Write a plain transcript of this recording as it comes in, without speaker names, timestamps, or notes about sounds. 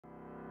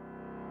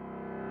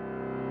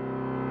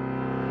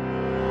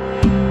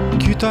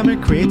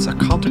CueTimer creates a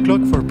counter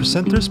clock for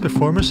presenters,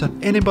 performers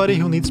and anybody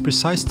who needs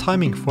precise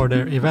timing for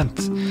their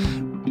event.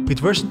 With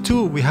version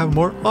 2 we have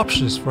more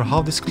options for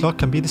how this clock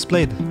can be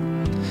displayed.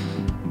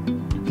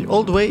 The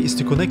old way is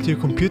to connect your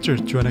computer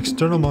to an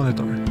external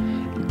monitor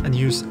and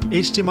use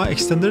HDMI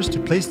extenders to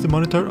place the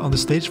monitor on the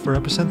stage for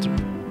a presenter.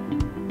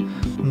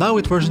 Now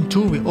with version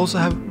 2 we also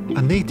have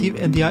a native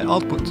NDI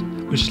output,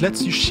 which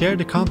lets you share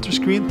the counter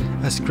screen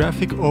as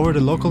graphic over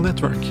the local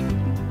network.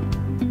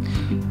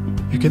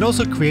 You can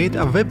also create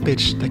a web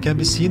page that can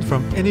be seen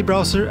from any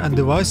browser and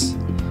device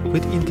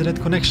with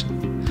internet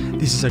connection.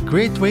 This is a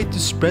great way to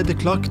spread the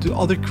clock to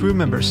other crew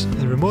members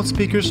and remote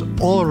speakers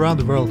all around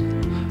the world.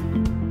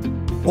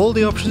 All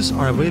the options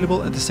are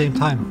available at the same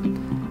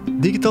time.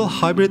 Digital,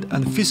 hybrid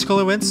and physical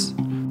events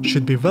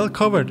should be well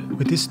covered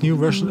with this new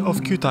version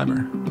of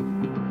CueTimer.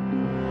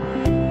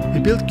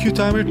 We built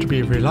CueTimer to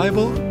be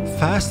reliable,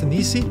 fast and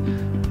easy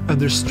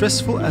under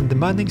stressful and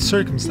demanding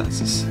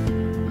circumstances.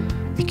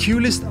 The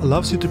cue list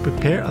allows you to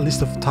prepare a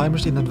list of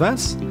timers in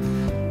advance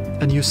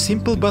and use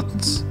simple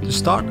buttons to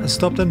start and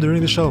stop them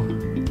during the show.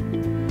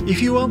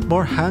 If you want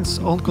more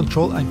hands-on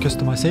control and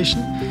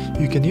customization,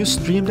 you can use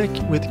Stream Deck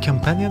with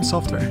companion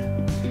software.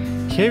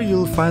 Here you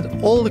will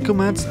find all the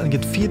commands and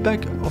get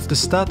feedback of the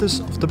status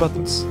of the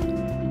buttons.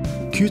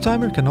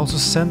 CueTimer can also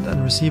send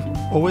and receive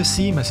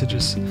OSC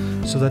messages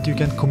so that you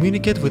can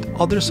communicate with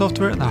other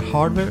software and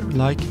hardware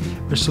like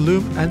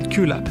Resolume and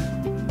QLab.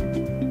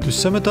 To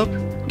sum it up,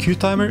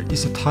 CueTimer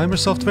is a timer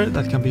software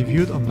that can be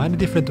viewed on many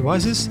different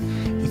devices.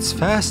 It's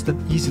fast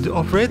and easy to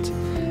operate,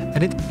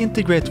 and it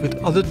integrates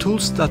with other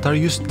tools that are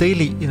used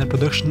daily in a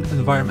production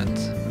environment.